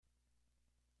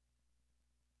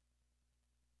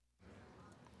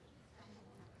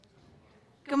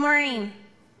Good morning,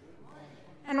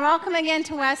 and welcome again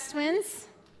to Westwinds.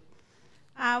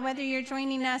 Whether you're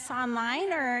joining us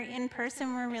online or in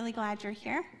person, we're really glad you're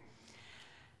here.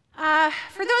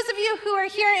 For those of you who are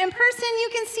here in person, you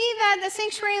can see that the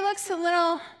sanctuary looks a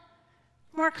little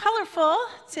more colorful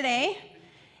today.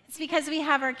 It's because we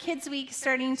have our Kids Week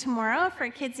starting tomorrow for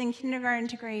kids in kindergarten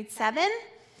to grade 7,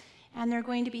 and they're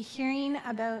going to be hearing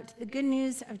about the good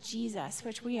news of Jesus,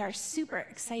 which we are super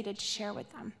excited to share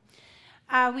with them.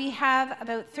 We have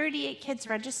about 38 kids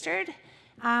registered,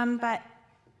 but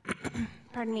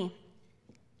pardon me.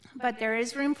 But there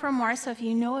is room for more, so if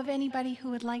you know of anybody who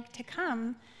would like to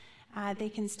come, they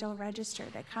can still register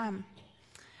to come.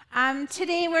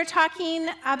 Today we're talking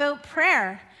about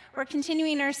prayer. We're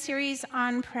continuing our series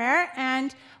on prayer,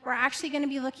 and we're actually going to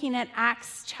be looking at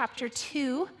Acts chapter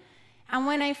 2. And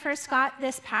when I first got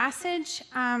this passage,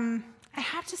 I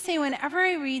have to say, whenever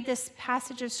I read this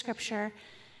passage of Scripture,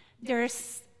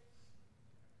 there's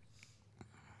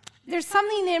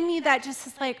something in me that just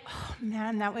is like, oh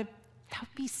man, that would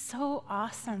be so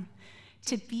awesome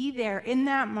to be there in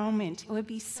that moment. It would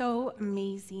be so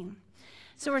amazing.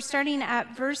 So we're starting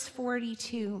at verse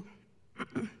 42.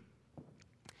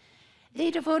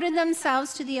 They devoted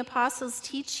themselves to the apostles'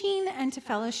 teaching and to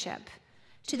fellowship,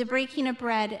 to the breaking of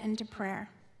bread and to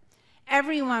prayer.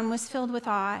 Everyone was filled with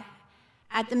awe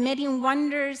at the many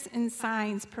wonders and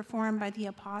signs performed by the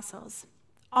apostles.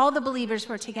 All the believers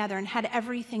were together and had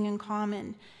everything in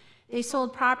common. They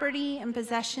sold property and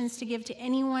possessions to give to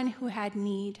anyone who had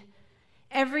need.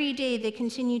 Every day they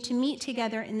continued to meet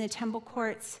together in the temple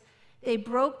courts. They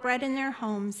broke bread in their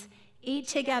homes, ate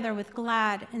together with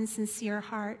glad and sincere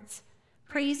hearts,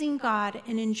 praising God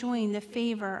and enjoying the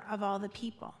favor of all the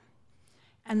people.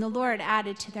 And the Lord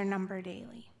added to their number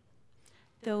daily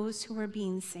those who were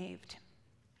being saved.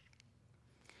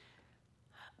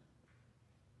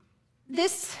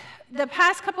 The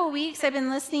past couple of weeks, I've been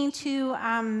listening to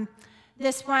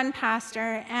this one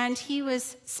pastor, and he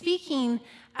was speaking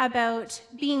about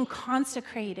being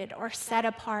consecrated or set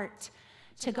apart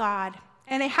to God.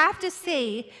 And I have to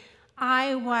say,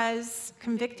 I was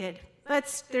convicted.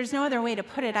 There's no other way to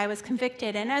put it. I was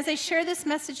convicted. And as I share this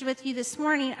message with you this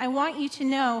morning, I want you to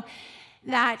know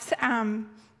that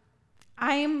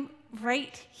I'm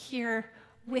right here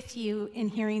with you in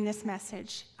hearing this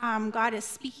message. God is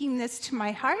speaking this to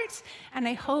my heart, and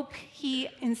I hope he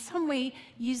in some way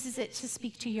uses it to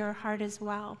speak to your heart as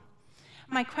well.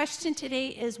 My question today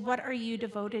is, what are you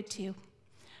devoted to?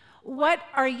 What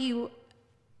are you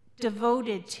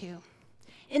devoted to?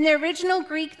 In the original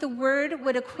Greek, the word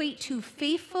would equate to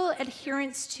faithful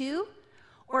adherence to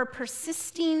or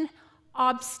persisting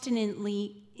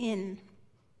obstinately in.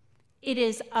 It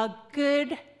is a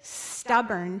good,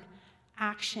 stubborn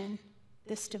action,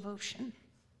 this devotion.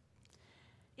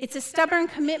 It's a stubborn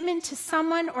commitment to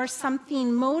someone or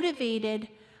something motivated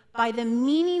by the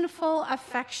meaningful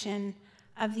affection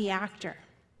of the actor.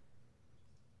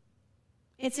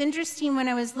 It's interesting, when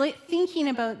I was thinking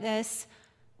about this,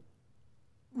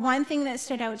 one thing that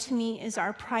stood out to me is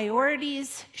our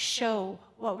priorities show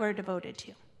what we're devoted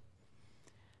to.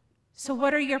 So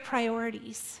what are your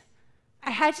priorities? I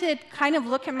had to kind of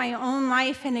look at my own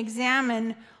life and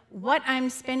examine what I'm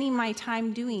spending my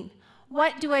time doing.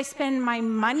 What do I spend my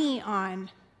money on?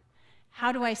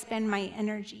 How do I spend my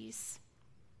energies?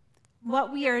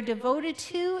 What we are devoted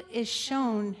to is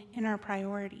shown in our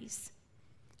priorities.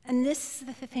 And this is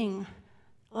the thing.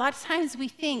 A lot of times we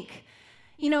think,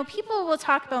 people will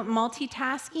talk about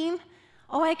multitasking.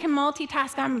 Oh, I can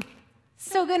multitask. I'm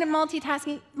so good at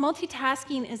multitasking.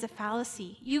 Multitasking is a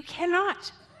fallacy. You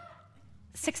cannot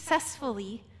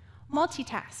successfully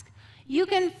multitask. You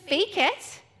can fake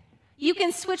it. You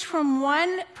can switch from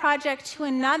one project to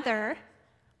another,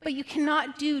 but you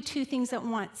cannot do 2 things at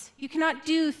once. You cannot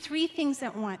do 3 things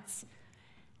at once.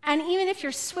 And even if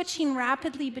you're switching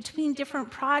rapidly between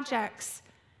different projects,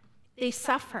 they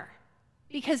suffer.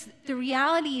 Because the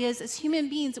reality is, as human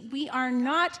beings, we are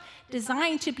not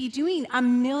designed to be doing a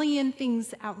million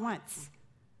things at once.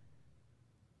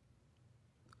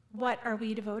 What are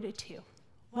we devoted to?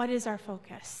 What is our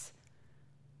focus?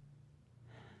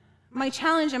 My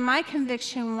challenge and my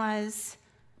conviction was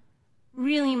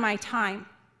really my time.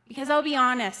 Because I'll be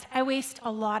honest, I waste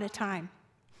a lot of time.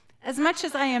 As much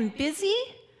as I am busy,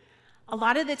 a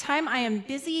lot of the time I am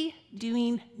busy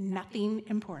doing nothing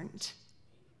important.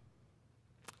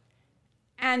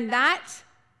 And that,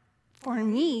 for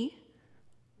me,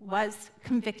 was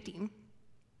convicting.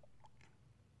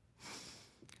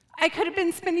 I could have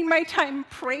been spending my time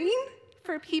praying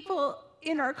for people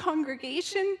in our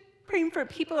congregation, praying for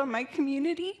people in my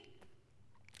community.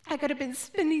 I could have been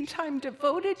spending time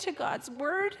devoted to God's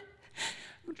word,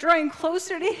 drawing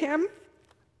closer to him.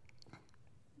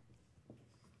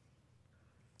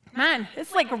 Man,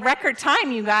 it's like a record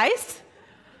time, you guys.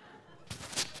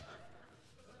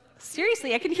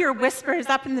 Seriously, I can hear whispers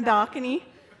up in the balcony.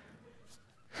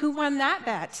 Who won that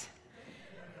bet?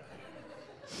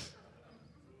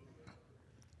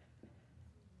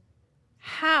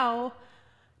 How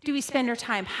do we spend our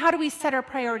time? How do we set our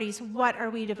priorities? What are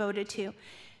we devoted to?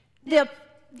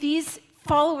 These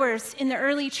followers in the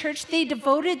early church, they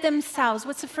devoted themselves.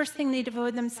 What's the first thing they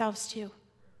devoted themselves to?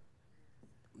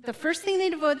 The first thing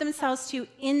they devoted themselves to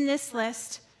in this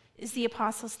list is the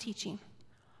apostles' teaching.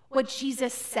 What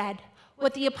Jesus said,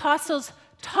 what the apostles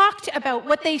talked about,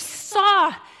 what they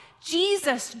saw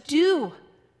Jesus do.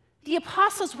 The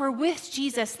apostles were with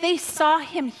Jesus. They saw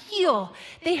him heal.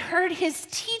 They heard his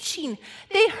teaching.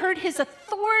 They heard his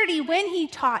authority when he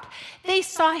taught. They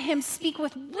saw him speak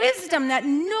with wisdom that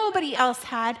nobody else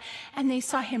had, and they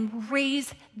saw him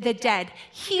raise the dead,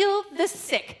 heal the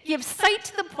sick, give sight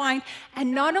to the blind,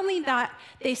 and not only that,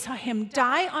 they saw him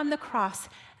die on the cross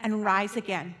and rise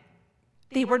again.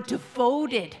 They were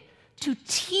devoted to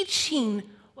teaching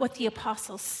what the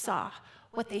apostles saw,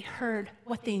 what they heard,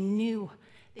 what they knew.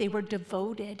 They were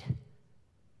devoted.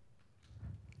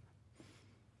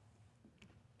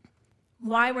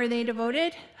 Why were they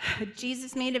devoted?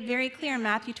 Jesus made it very clear in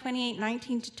Matthew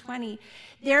 28:19-20.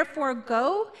 Therefore,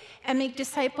 go and make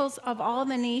disciples of all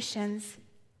the nations,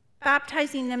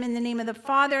 baptizing them in the name of the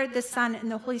Father, the Son, and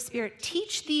the Holy Spirit.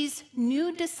 Teach these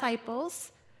new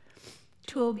disciples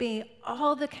to obey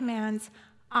all the commands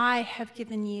I have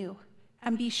given you.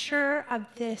 And be sure of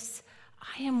this,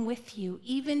 I am with you,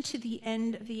 even to the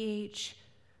end of the age.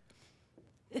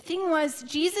 The thing was,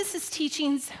 Jesus'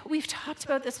 teachings, we've talked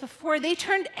about this before, they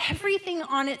turned everything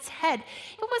on its head.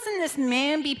 It wasn't this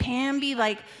mamby-pamby,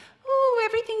 like, ooh,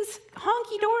 everything's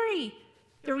honky-dory.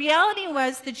 The reality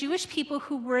was the Jewish people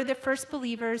who were the first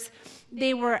believers,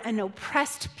 they were an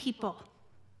oppressed people.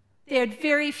 They had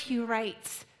very few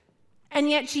rights. And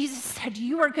yet Jesus said,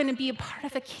 you are going to be a part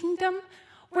of a kingdom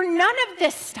where none of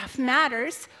this stuff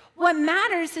matters. What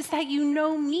matters is that you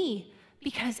know me,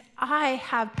 because I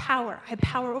have power. I have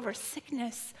power over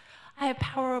sickness. I have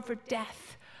power over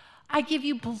death. I give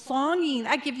you belonging.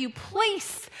 I give you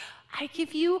place. I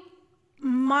give you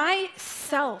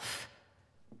myself.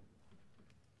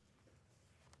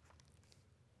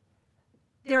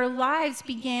 Their lives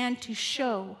began to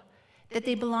show that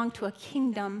they belonged to a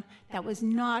kingdom that was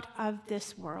not of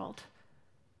this world.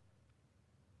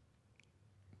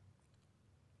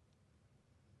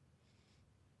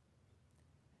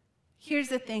 Here's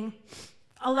the thing.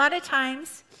 A lot of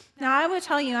times, now I will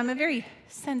tell you, I'm a very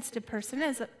sensitive person,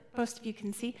 as most of you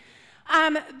can see,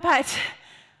 but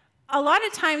a lot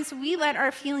of times we let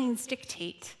our feelings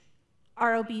dictate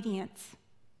our obedience.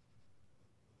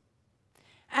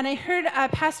 And I heard a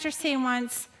pastor say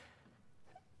once,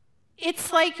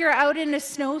 it's like you're out in a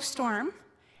snowstorm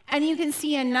and you can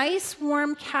see a nice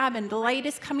warm cabin. The light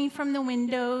is coming from the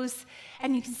windows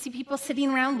and you can see people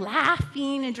sitting around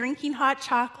laughing and drinking hot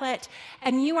chocolate,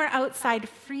 and you are outside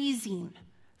freezing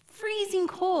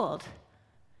cold.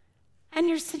 And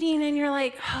you're sitting and you're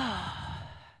like, oh,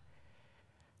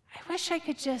 I wish I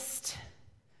could just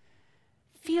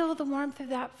feel the warmth of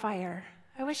that fire.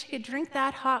 I wish I could drink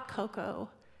that hot cocoa.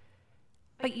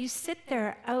 But you sit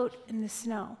there out in the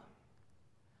snow.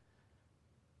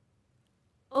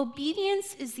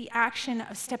 Obedience is the action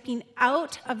of stepping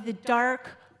out of the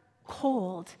dark,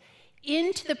 cold,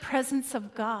 into the presence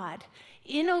of God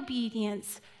in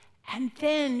obedience, and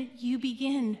then you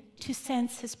begin to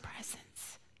sense his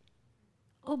presence.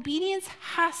 Obedience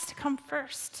has to come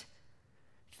first.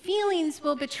 Feelings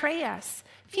will betray us.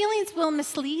 Feelings will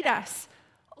mislead us.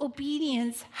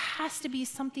 Obedience has to be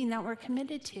something that we're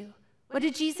committed to. What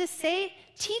did Jesus say?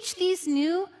 Teach these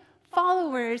new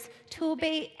followers to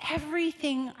obey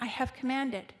everything I have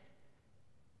commanded.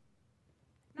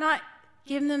 Not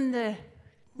give them the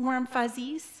warm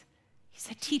fuzzies. He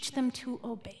said, teach them to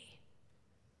obey.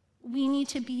 We need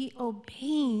to be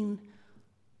obeying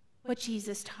what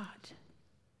Jesus taught.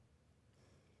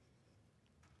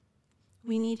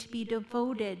 We need to be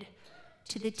devoted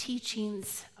to the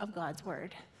teachings of God's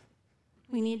word.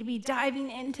 We need to be diving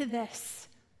into this.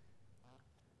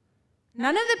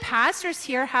 None of the pastors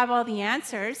here have all the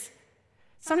answers.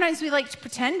 Sometimes we like to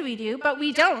pretend we do, but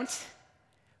we don't.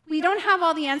 We don't have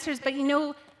all the answers, but you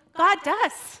know, God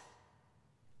does.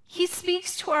 He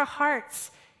speaks to our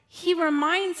hearts. He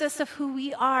reminds us of who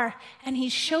we are, and he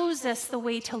shows us the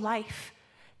way to life.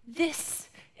 This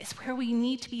is where we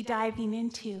need to be diving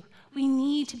into. We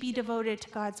need to be devoted to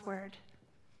God's word.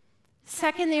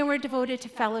 Second, they were devoted to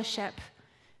fellowship.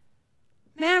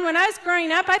 Man, when I was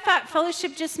growing up, I thought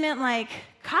fellowship just meant like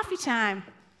coffee time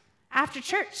after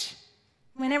church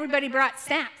when everybody brought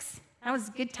snacks. That was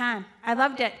a good time. I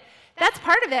loved it. That's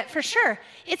part of it, for sure.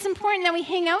 It's important that we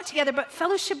hang out together, but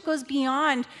fellowship goes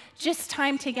beyond just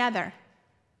time together.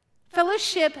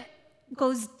 Fellowship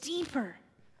goes deeper.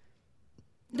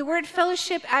 The word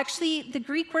fellowship, actually, the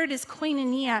Greek word is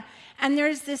koinonia, and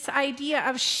there's this idea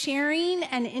of sharing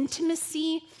and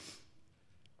intimacy,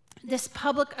 this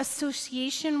public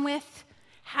association with,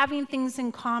 having things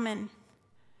in common.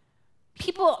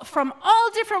 People from all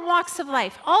different walks of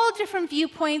life, all different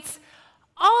viewpoints,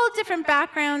 all different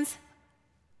backgrounds,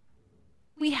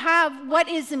 we have what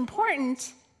is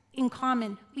important in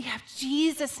common. We have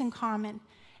Jesus in common.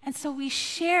 And so we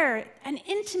share an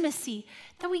intimacy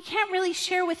that we can't really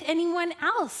share with anyone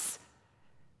else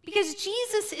because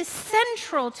Jesus is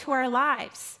central to our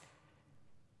lives.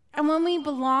 And when we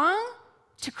belong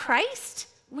to Christ,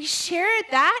 we share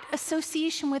that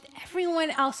association with everyone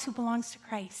else who belongs to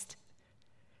Christ.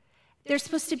 There's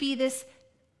supposed to be this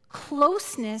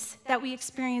closeness that we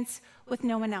experience with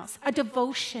no one else, a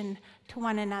devotion to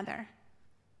one another.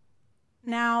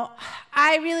 Now,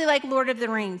 I really like Lord of the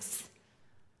Rings.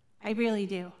 I really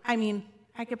do. I mean,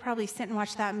 I could probably sit and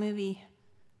watch that movie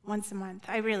once a month.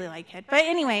 I really like it. But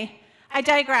anyway, I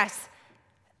digress.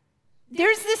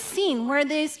 There's this scene where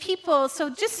these people, so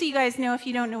just so you guys know, if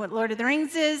you don't know what Lord of the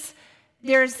Rings is,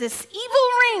 there's this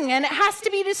evil ring and it has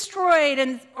to be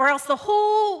destroyed, or else the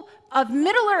whole of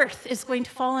Middle-earth is going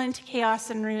to fall into chaos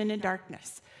and ruin and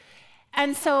darkness.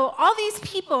 And so all these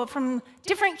people from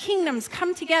different kingdoms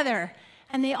come together,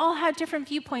 and they all have different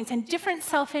viewpoints and different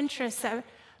self-interests,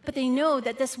 but they know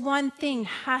that this one thing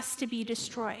has to be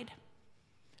destroyed.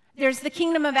 There's the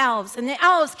kingdom of elves, and the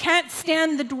elves can't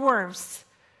stand the dwarves,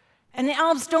 and the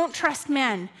elves don't trust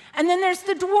men. And then there's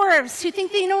the dwarves who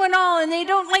think they know it all, and they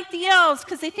don't like the elves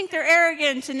because they think they're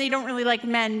arrogant, and they don't really like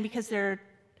men because they're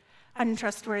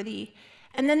untrustworthy.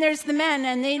 And then there's the men,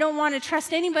 and they don't want to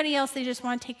trust anybody else. They just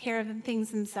want to take care of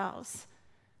things themselves.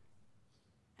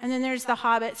 And then there's the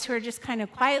hobbits who are just kind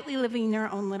of quietly living their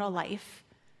own little life.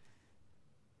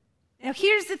 Now,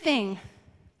 here's the thing,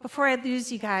 before I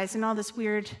lose you guys and all this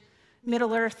weird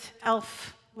Middle-earth,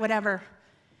 elf, whatever.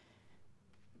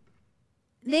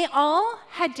 They all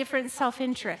had different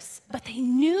self-interests, but they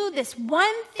knew this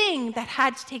one thing that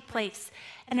had to take place,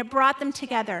 and it brought them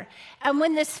together. And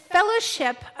when this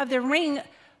fellowship of the ring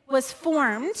was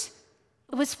formed,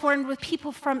 it was formed with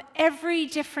people from every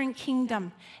different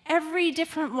kingdom, every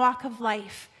different walk of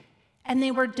life, and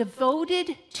they were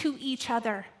devoted to each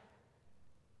other.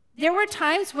 There were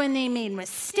times when they made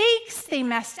mistakes, they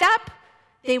messed up,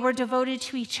 they were devoted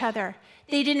to each other.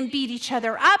 They didn't beat each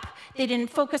other up, they didn't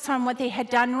focus on what they had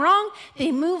done wrong.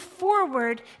 They moved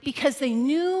forward because they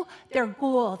knew their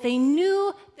goal, they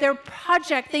knew their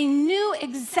project, they knew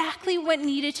exactly what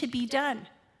needed to be done.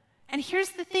 And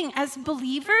here's the thing, as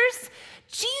believers,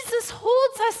 Jesus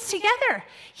holds us together.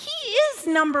 He is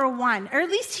number one, or at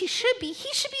least he should be. He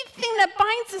should be the thing that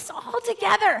binds us all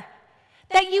together,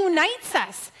 that unites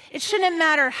us. It shouldn't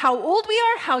matter how old we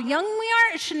are, how young we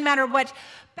are. It shouldn't matter what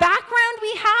background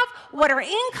we have, what our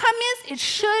income is. It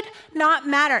should not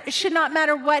matter. It should not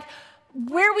matter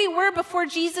where we were before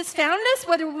Jesus found us,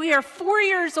 whether we are 4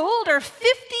 years old or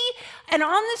 50 and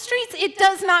on the streets. It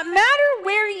does not matter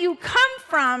where you come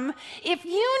from. If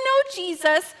you know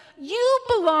Jesus, you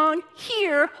belong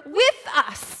here with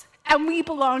us, and we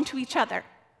belong to each other.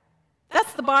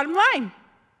 That's the bottom line.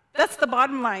 That's the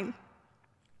bottom line.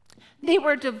 They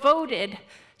were devoted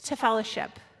to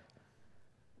fellowship.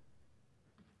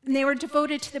 And they were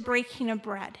devoted to the breaking of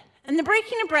bread. And the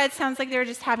breaking of bread sounds like they were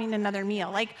just having another meal,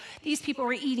 like these people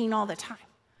were eating all the time.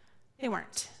 They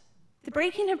weren't. The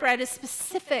breaking of bread is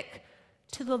specific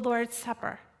to the Lord's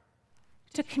Supper,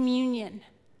 to communion.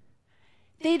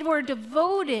 They were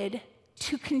devoted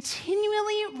to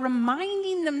continually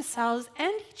reminding themselves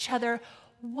and each other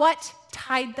what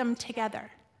tied them together.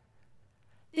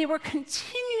 They were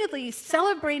continually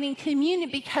celebrating communion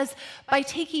because by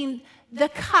taking the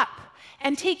cup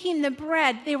and taking the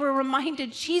bread, they were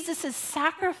reminded Jesus'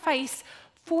 sacrifice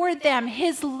for them,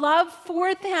 his love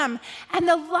for them, and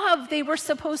the love they were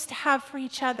supposed to have for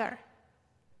each other.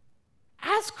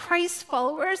 As Christ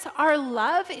followers, our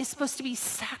love is supposed to be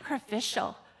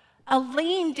sacrificial, a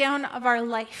laying down of our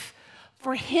life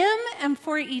for him and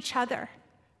for each other.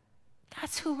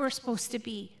 That's who we're supposed to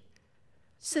be.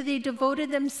 So they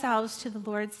devoted themselves to the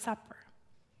Lord's Supper.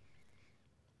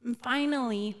 And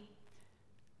finally,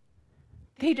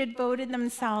 they devoted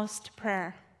themselves to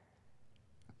prayer.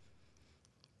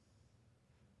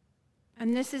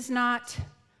 And this is not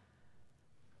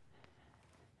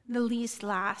the least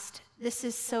last. This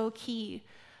is so key.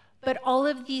 But all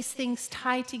of these things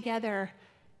tie together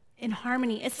in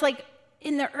harmony. It's like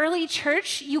in the early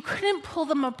church, you couldn't pull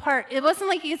them apart. It wasn't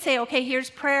like you could say, okay,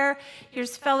 here's prayer,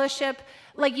 here's fellowship,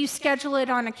 like you schedule it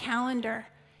on a calendar.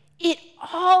 It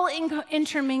all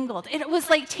intermingled. It was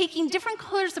like taking different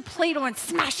colors of Play-Doh and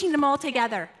smashing them all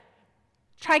together.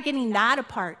 Try getting that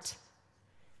apart.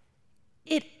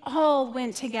 It all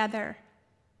went together.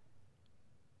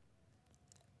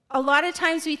 A lot of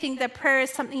times we think that prayer is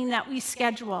something that we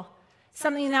schedule,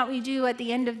 something that we do at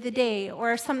the end of the day,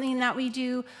 or something that we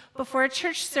do before a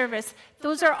church service.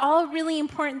 Those are all really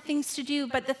important things to do,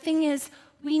 but the thing is,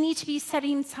 we need to be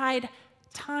setting aside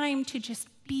time to just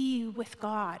be with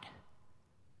God.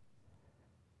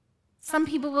 Some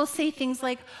people will say things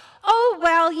like, oh,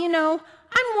 well,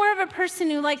 I'm more of a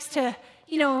person who likes to,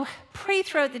 pray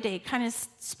throughout the day, kind of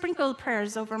sprinkle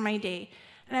prayers over my day.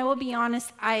 And I will be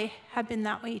honest, I have been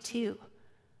that way too.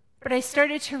 But I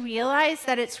started to realize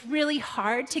that it's really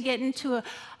hard to get into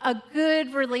a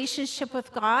good relationship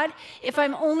with God if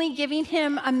I'm only giving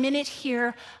him a minute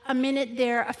here, a minute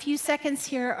there, a few seconds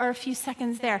here, or a few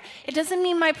seconds there. It doesn't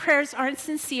mean my prayers aren't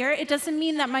sincere. It doesn't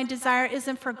mean that my desire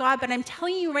isn't for God. But I'm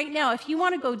telling you right now, if you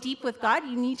want to go deep with God,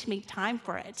 you need to make time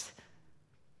for it.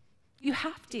 You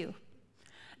have to.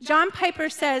 John Piper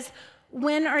says,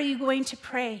 when are you going to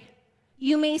pray?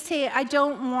 You may say, I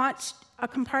don't want a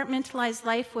compartmentalized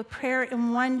life with prayer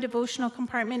in one devotional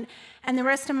compartment and the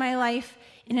rest of my life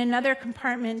in another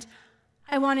compartment.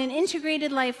 I want an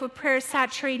integrated life with prayer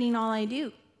saturating all I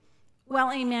do.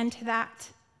 Well, amen to that.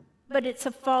 But it's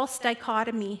a false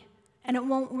dichotomy, and it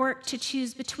won't work to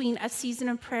choose between a season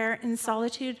of prayer in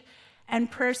solitude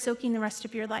and prayer soaking the rest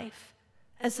of your life,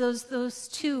 as those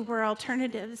two were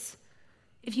alternatives.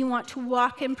 If you want to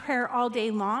walk in prayer all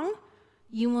day long,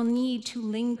 you will need to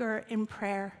linger in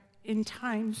prayer in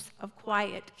times of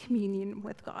quiet communion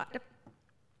with God.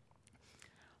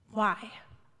 Why?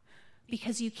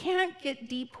 Because you can't get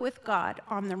deep with God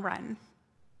on the run,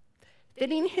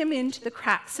 fitting him into the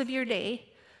cracks of your day,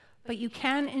 but you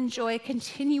can enjoy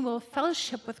continual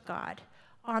fellowship with God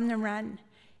on the run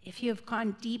if you have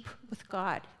gone deep with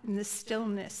God in the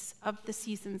stillness of the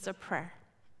seasons of prayer.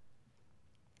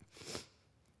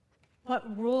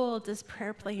 What role does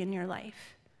prayer play in your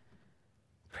life?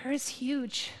 Prayer is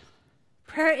huge.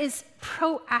 Prayer is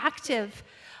proactive.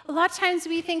 A lot of times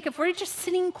we think if we're just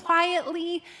sitting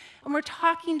quietly and we're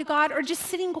talking to God, or just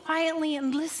sitting quietly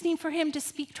and listening for him to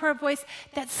speak to our voice,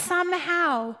 that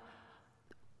somehow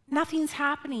nothing's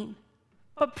happening.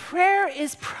 But prayer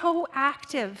is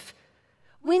proactive.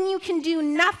 When you can do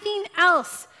nothing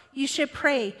else, you should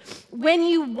pray. When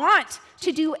you want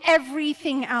to do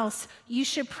everything else, you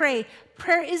should pray.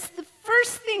 Prayer is the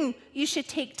first thing you should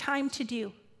take time to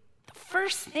do. The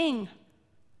first thing.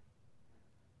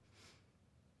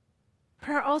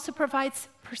 Prayer also provides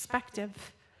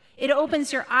perspective. It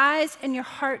opens your eyes and your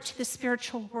heart to the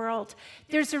spiritual world.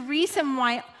 There's a reason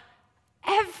why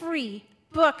every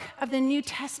book of the New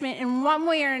Testament, in one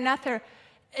way or another,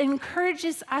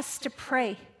 encourages us to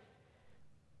pray.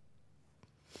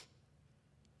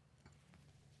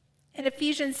 In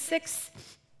Ephesians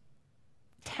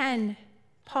 6:10,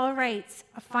 Paul writes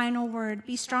a final word: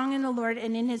 be strong in the Lord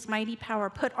and in his mighty power.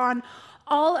 Put on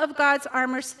all of God's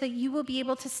armor so that you will be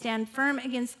able to stand firm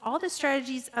against all the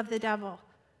strategies of the devil.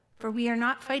 For we are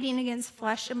not fighting against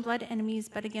flesh and blood enemies,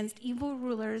 but against evil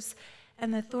rulers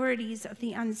and the authorities of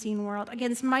the unseen world,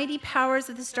 against mighty powers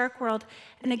of this dark world,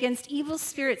 and against evil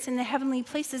spirits in the heavenly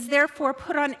places. Therefore,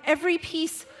 put on every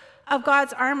piece of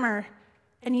God's armor,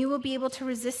 and you will be able to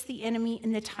resist the enemy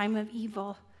in the time of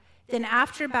evil. Then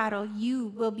after battle,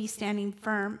 you will be standing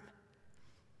firm.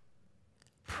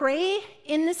 Pray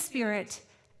in the Spirit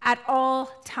at all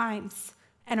times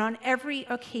and on every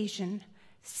occasion.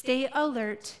 Stay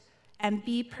alert and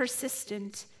be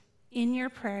persistent in your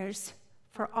prayers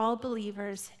for all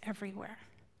believers everywhere.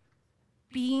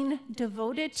 Being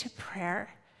devoted to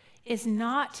prayer is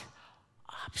not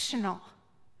optional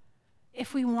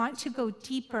if we want to go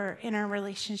deeper in our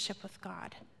relationship with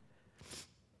God.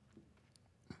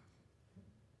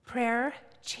 Prayer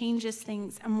changes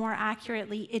things, and more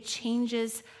accurately, it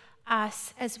changes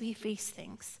us as we face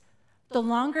things. The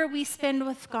longer we spend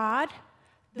with God,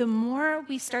 the more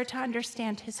we start to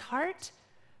understand his heart,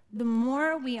 the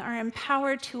more we are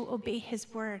empowered to obey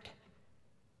his word.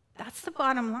 That's the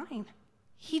bottom line.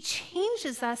 He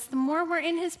changes us the more we're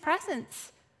in his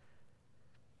presence.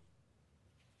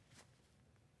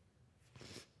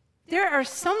 There are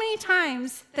so many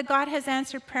times that God has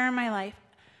answered prayer in my life.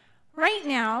 Right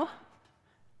now,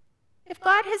 If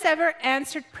God has ever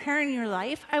answered prayer in your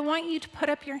life, I want you to put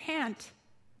up your hand.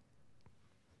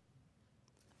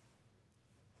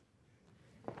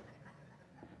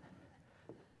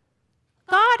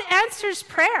 God answers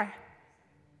prayer.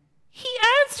 He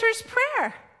answers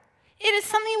prayer. It is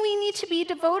something we need to be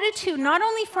devoted to, not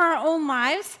only for our own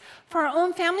lives, for our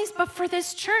own families, but for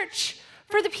this church,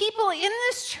 for the people in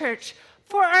this church,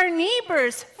 for our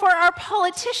neighbors, for our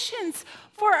politicians,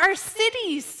 for our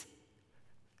cities.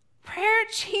 Prayer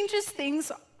changes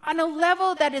things on a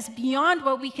level that is beyond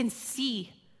what we can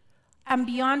see and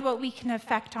beyond what we can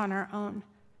affect on our own.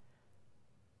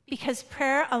 Because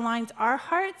prayer aligns our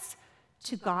hearts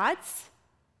to God's,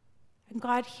 and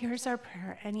God hears our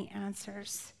prayer and he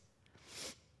answers.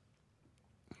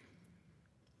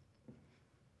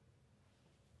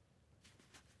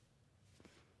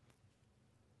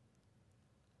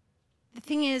 The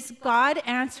thing is, God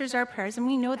answers our prayers, and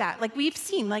we know that. Like we've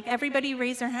seen, like everybody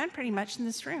raised their hand pretty much in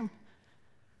this room.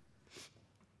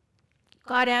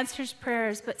 God answers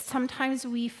prayers, but sometimes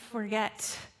we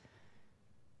forget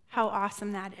how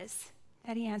awesome that is,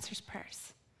 that he answers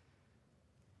prayers.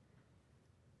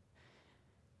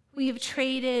 We have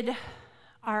traded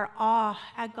our awe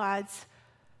at God's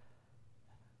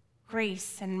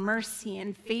grace and mercy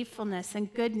and faithfulness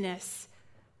and goodness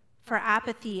for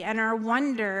apathy, and our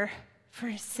wonder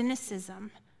for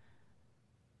cynicism.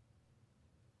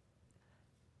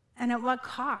 And at what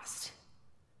cost?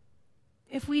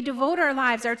 If we devote our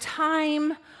lives, our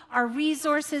time, our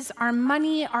resources, our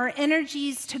money, our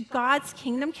energies to God's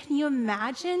kingdom, can you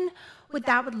imagine what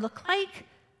that would look like?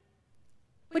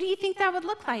 What do you think that would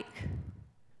look like?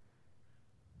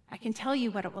 I can tell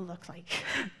you what it will look like.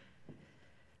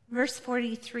 Verse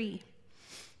 43.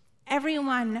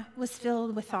 Everyone was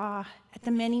filled with awe at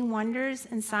the many wonders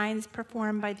and signs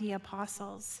performed by the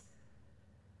apostles.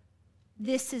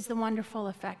 This is the wonderful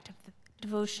effect of the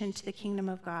devotion to the kingdom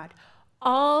of God.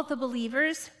 All the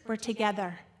believers were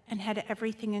together and had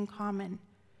everything in common.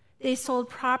 They sold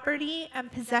property and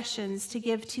possessions to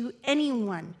give to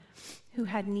anyone who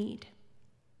had need.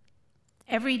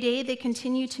 Every day they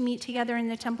continued to meet together in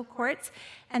the temple courts,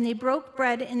 and they broke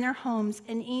bread in their homes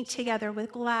and ate together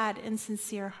with glad and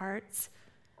sincere hearts,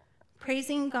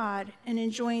 praising God and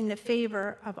enjoying the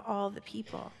favor of all the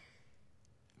people.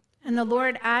 And the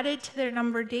Lord added to their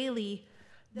number daily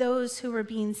those who were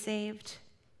being saved.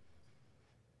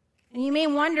 And you may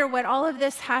wonder what all of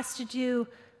this has to do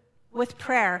with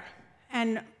prayer.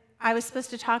 And I was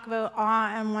supposed to talk about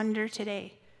awe and wonder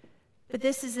today. But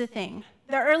this is the thing.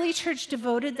 The early church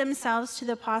devoted themselves to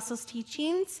the apostles'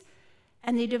 teachings,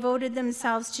 and they devoted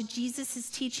themselves to Jesus'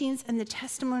 teachings and the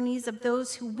testimonies of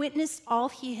those who witnessed all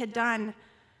he had done.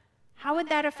 How would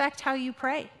that affect how you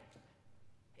pray?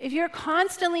 If you're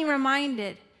constantly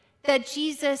reminded that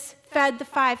Jesus fed the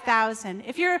 5,000,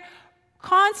 if you're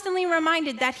constantly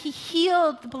reminded that he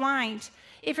healed the blind,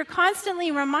 if you're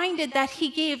constantly reminded that he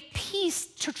gave peace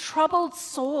to troubled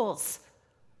souls,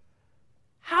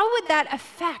 how would that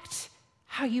affect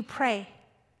how you pray?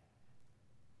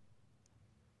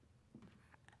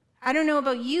 I don't know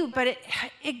about you, but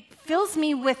it fills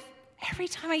me with, every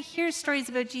time I hear stories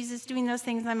about Jesus doing those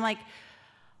things, I'm like,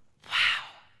 wow,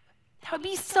 that would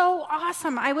be so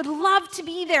awesome. I would love to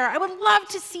be there. I would love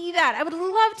to see that. I would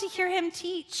love to hear him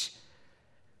teach.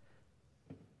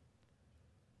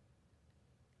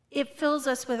 It fills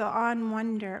us with awe and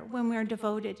wonder when we're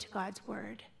devoted to God's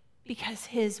word, because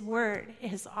his word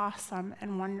is awesome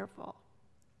and wonderful.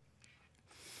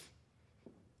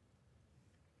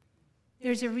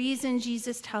 There's a reason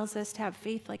Jesus tells us to have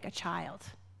faith like a child.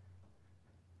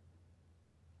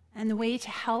 And the way to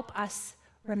help us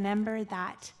remember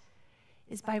that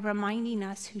is by reminding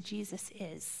us who Jesus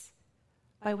is,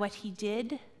 by what he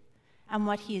did and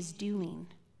what he is doing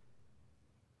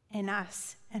in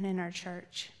us and in our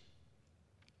church.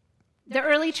 The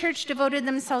early church devoted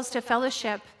themselves to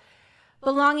fellowship,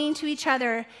 belonging to each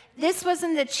other. This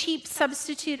wasn't the cheap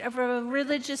substitute of a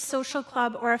religious social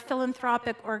club or a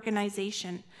philanthropic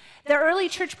organization. The early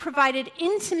church provided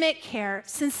intimate care,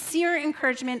 sincere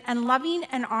encouragement, and loving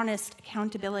and honest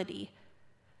accountability.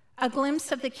 A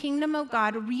glimpse of the kingdom of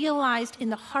God realized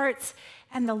in the hearts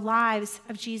and the lives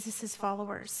of Jesus'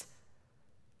 followers.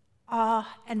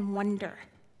 Awe and wonder.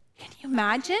 Can you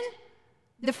imagine?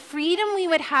 The freedom we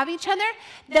would have each other,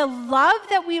 the love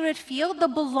that we would feel, the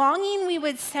belonging we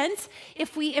would sense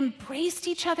if we embraced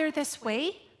each other this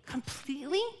way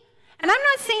completely. And I'm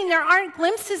not saying there aren't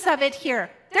glimpses of it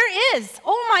here. There is.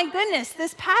 Oh my goodness.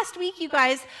 This past week, you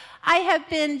guys, I have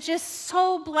been just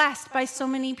so blessed by so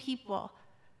many people.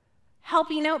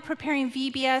 Helping out, preparing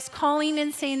VBS, calling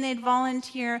and saying they'd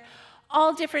volunteer.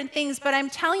 all different things. But I'm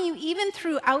telling you, even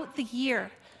throughout the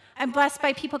year, I'm blessed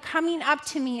by people coming up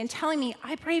to me and telling me,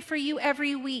 I pray for you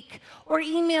every week, or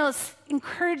emails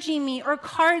encouraging me, or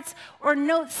cards or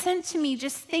notes sent to me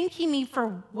just thanking me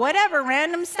for whatever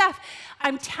random stuff.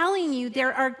 I'm telling you,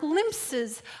 there are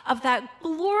glimpses of that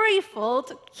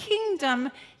glory-filled kingdom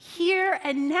here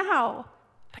and now.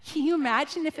 But can you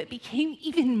imagine if it became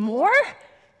even more?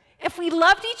 If we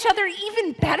loved each other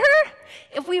even better?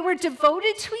 If we were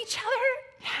devoted to each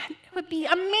other? Man, it would be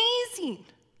amazing.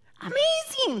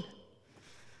 Amazing.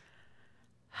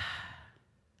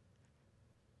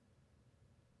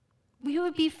 We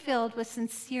would be filled with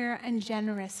sincere and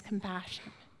generous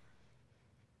compassion.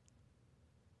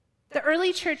 The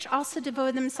early church also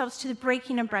devoted themselves to the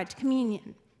breaking of bread, to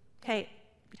communion. Okay,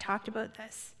 we talked about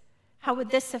this. How would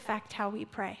this affect how we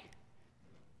pray?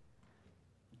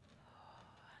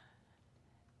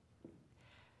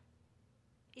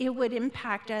 It would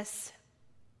impact us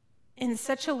in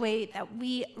such a way that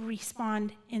we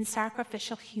respond in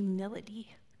sacrificial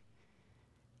humility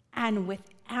and with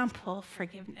ample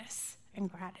forgiveness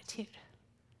and gratitude.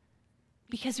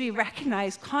 Because we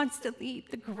recognize constantly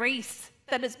the grace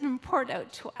that has been poured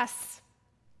out to us.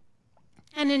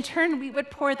 And in turn, we would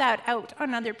pour that out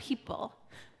on other people.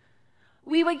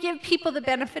 We would give people the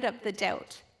benefit of the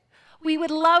doubt. We would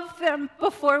love them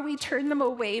before we turn them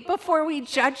away, before we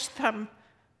judge them.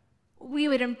 We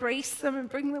would embrace them and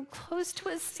bring them close to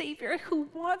a Savior who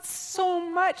wants so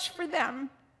much for them.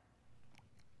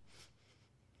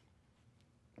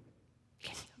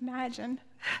 Can you imagine?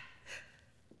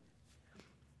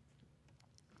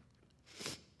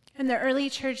 And the early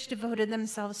church devoted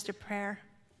themselves to prayer.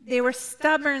 They were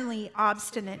stubbornly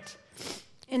obstinate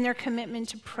in their commitment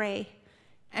to pray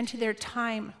and to their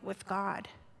time with God.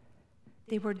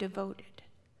 They were devoted.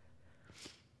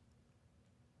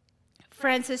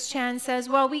 Francis Chan says,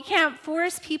 while we can't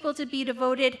force people to be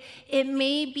devoted, it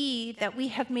may be that we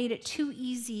have made it too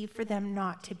easy for them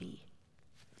not to be.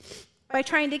 By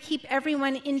trying to keep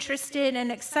everyone interested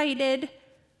and excited,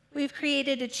 we've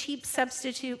created a cheap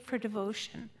substitute for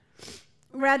devotion.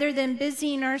 Rather than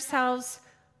busying ourselves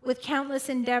with countless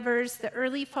endeavors, the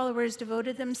early followers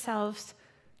devoted themselves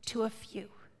to a few.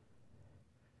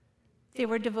 They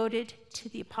were devoted to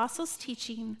the apostles'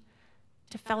 teaching,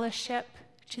 to fellowship,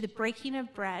 to the breaking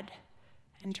of bread,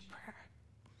 and to prayer.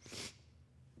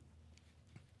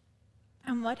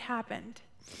 And what happened?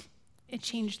 It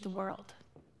changed the world.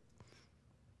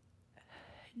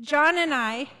 John and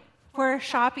I were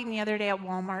shopping the other day at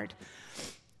Walmart.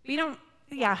 It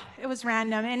was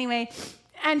random anyway.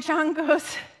 And John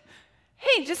goes,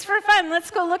 hey, just for fun,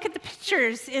 let's go look at the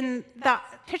pictures in the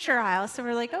picture aisle. So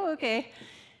we're like, oh, okay.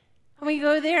 And we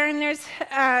go there, and there's,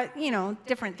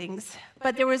 different things.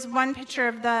 But there was one picture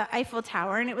of the Eiffel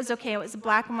Tower, and it was okay. It was a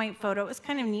black and white photo. It was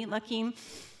kind of neat looking.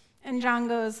 And John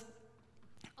goes,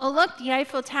 oh, look, the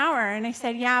Eiffel Tower. And I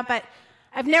said, yeah, but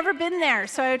I've never been there,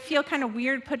 so I would feel kind of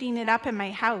weird putting it up in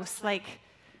my house.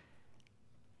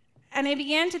 And I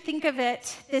began to think of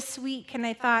it this week, and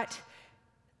I thought,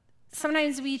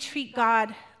 sometimes we treat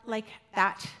God like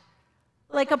that,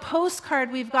 like a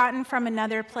postcard we've gotten from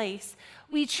another place.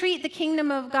 We treat the kingdom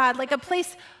of God like a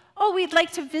place, we'd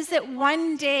like to visit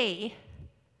one day,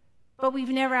 but we've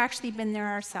never actually been there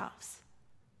ourselves.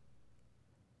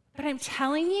 But I'm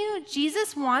telling you,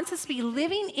 Jesus wants us to be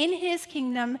living in his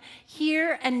kingdom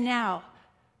here and now.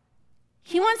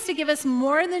 He wants to give us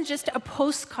more than just a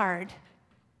postcard.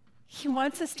 He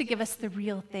wants us to give us the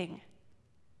real thing.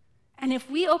 And if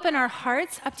we open our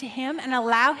hearts up to him and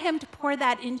allow him to pour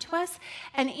that into us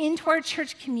and into our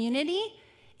church community,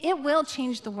 it will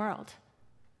change the world.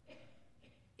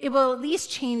 It will at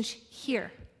least change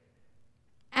here.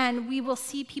 And we will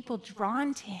see people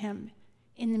drawn to him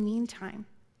in the meantime.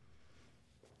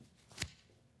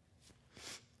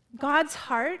 God's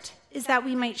heart is that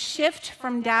we might shift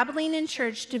from dabbling in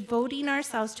church, devoting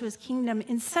ourselves to his kingdom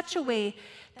in such a way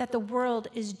that the world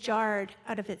is jarred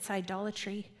out of its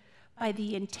idolatry by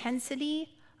the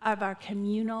intensity of our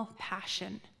communal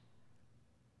passion.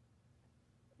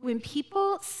 When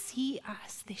people see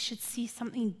us, they should see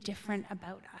something different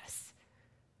about us.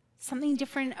 Something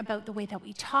different about the way that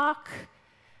we talk,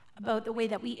 about the way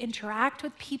that we interact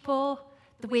with people,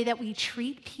 the way that we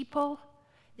treat people,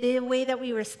 the way that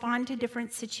we respond to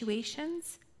different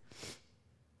situations.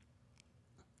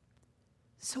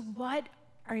 So what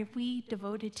are we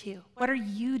devoted to? What are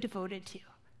you devoted to?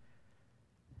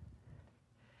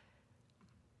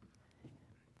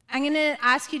 I'm going to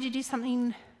ask you to do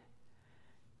something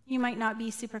you might not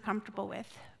be super comfortable with,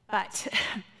 but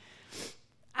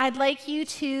I'd like you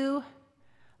to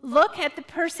Look at the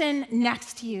person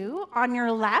next to you on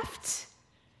your left.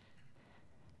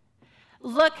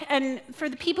 Look, and for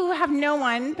the people who have no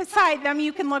one beside them,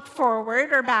 you can look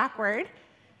forward or backward.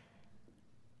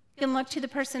 You can look to the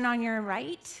person on your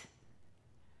right.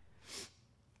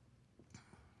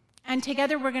 And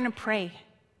together we're going to pray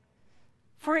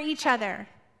for each other,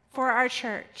 for our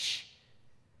church.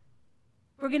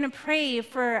 We're going to pray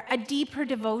for a deeper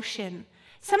devotion.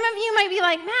 Some of you might be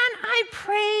like, man, I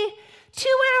pray 2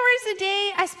 hours a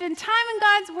day. I spend time in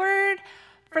God's word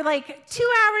for like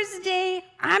 2 hours a day.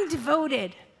 I'm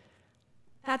devoted.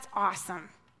 That's awesome.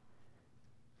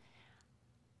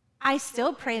 I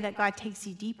still pray that God takes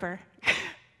you deeper.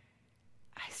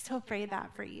 I still pray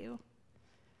that for you.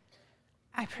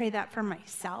 I pray that for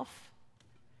myself.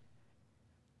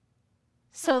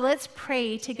 So let's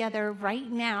pray together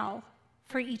right now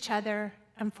for each other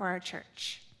and for our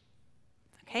church.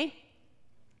 Okay?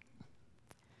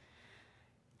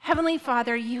 Heavenly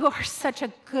Father, you are such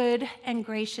a good and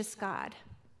gracious God.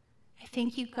 I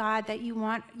thank you, God, that you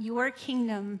want your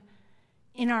kingdom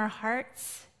in our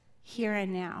hearts here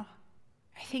and now.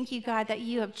 I thank you, God, that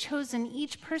you have chosen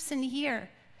each person here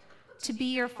to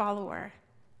be your follower.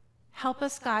 Help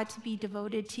us, God, to be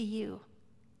devoted to you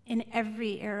in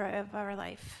every area of our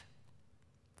life.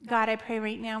 God, I pray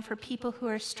right now for people who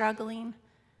are struggling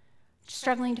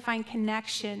to find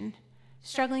connection,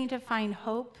 struggling to find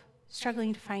hope,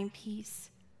 struggling to find peace.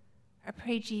 I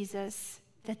pray, Jesus,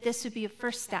 that this would be a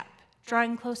first step,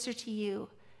 drawing closer to you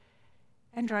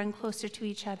and drawing closer to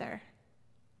each other.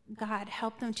 God,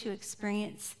 help them to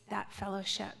experience that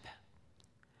fellowship.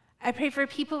 I pray for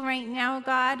people right now,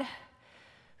 God,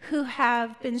 who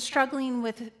have been struggling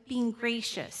with being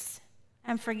gracious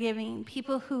and forgiving,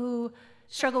 people who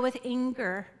struggle with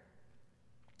anger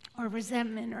or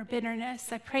resentment or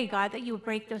bitterness. I pray, God, that you would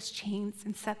break those chains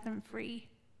and set them free.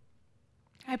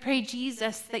 I pray,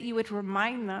 Jesus, that you would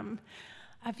remind them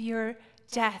of your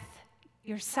death,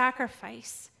 your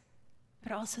sacrifice,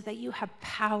 but also that you have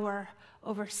power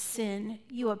over sin.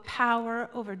 You have power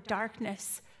over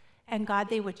darkness. And God,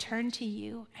 they would turn to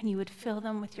you and you would fill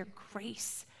them with your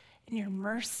grace and your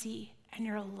mercy and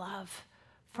your love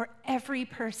for every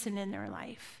person in their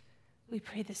life. We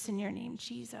pray this in your name,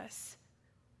 Jesus.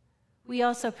 We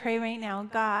also pray right now,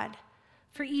 God,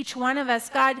 for each one of us.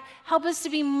 God, help us to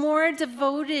be more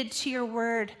devoted to your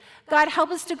word. God, help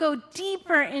us to go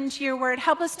deeper into your word.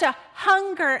 Help us to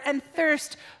hunger and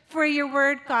thirst for your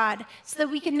word, God, so that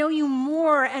we can know you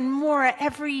more and more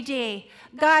every day.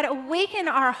 God, awaken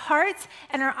our hearts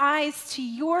and our eyes to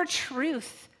your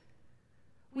truth.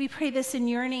 We pray this in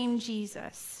your name,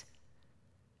 Jesus.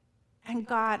 And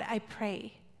God, I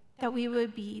pray that we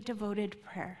would be devoted to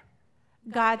prayer.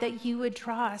 God, that you would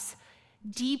draw us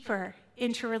deeper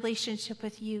into relationship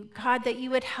with you. God, that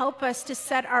you would help us to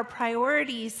set our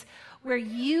priorities where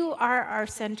you are our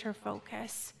center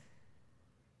focus.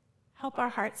 Help our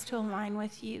hearts to align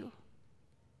with you.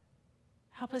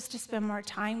 Help us to spend more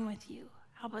time with you.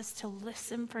 Help us to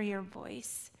listen for your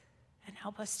voice and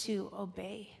help us to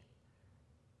obey.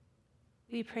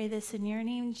 We pray this in your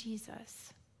name,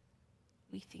 Jesus.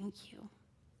 We thank you.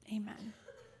 Amen.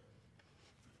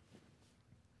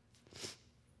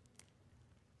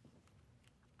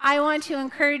 I want to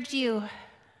encourage you.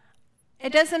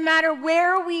 It doesn't matter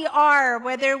where we are,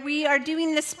 whether we are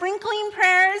doing the sprinkling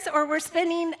prayers or we're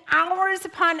spending hours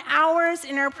upon hours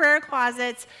in our prayer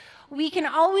closets, we can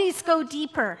always go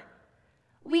deeper.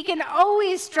 We can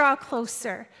always draw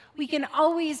closer. We can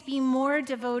always be more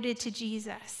devoted to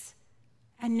Jesus.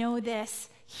 And know this,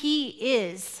 he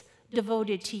is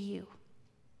devoted to you.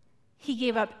 He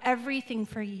gave up everything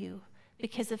for you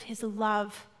because of his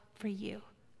love for you.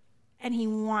 And he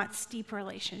wants deep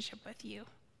relationship with you.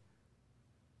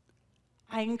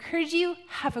 I encourage you,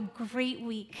 have a great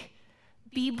week.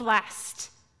 Be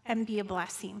blessed and be a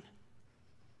blessing.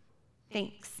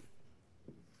 Thanks.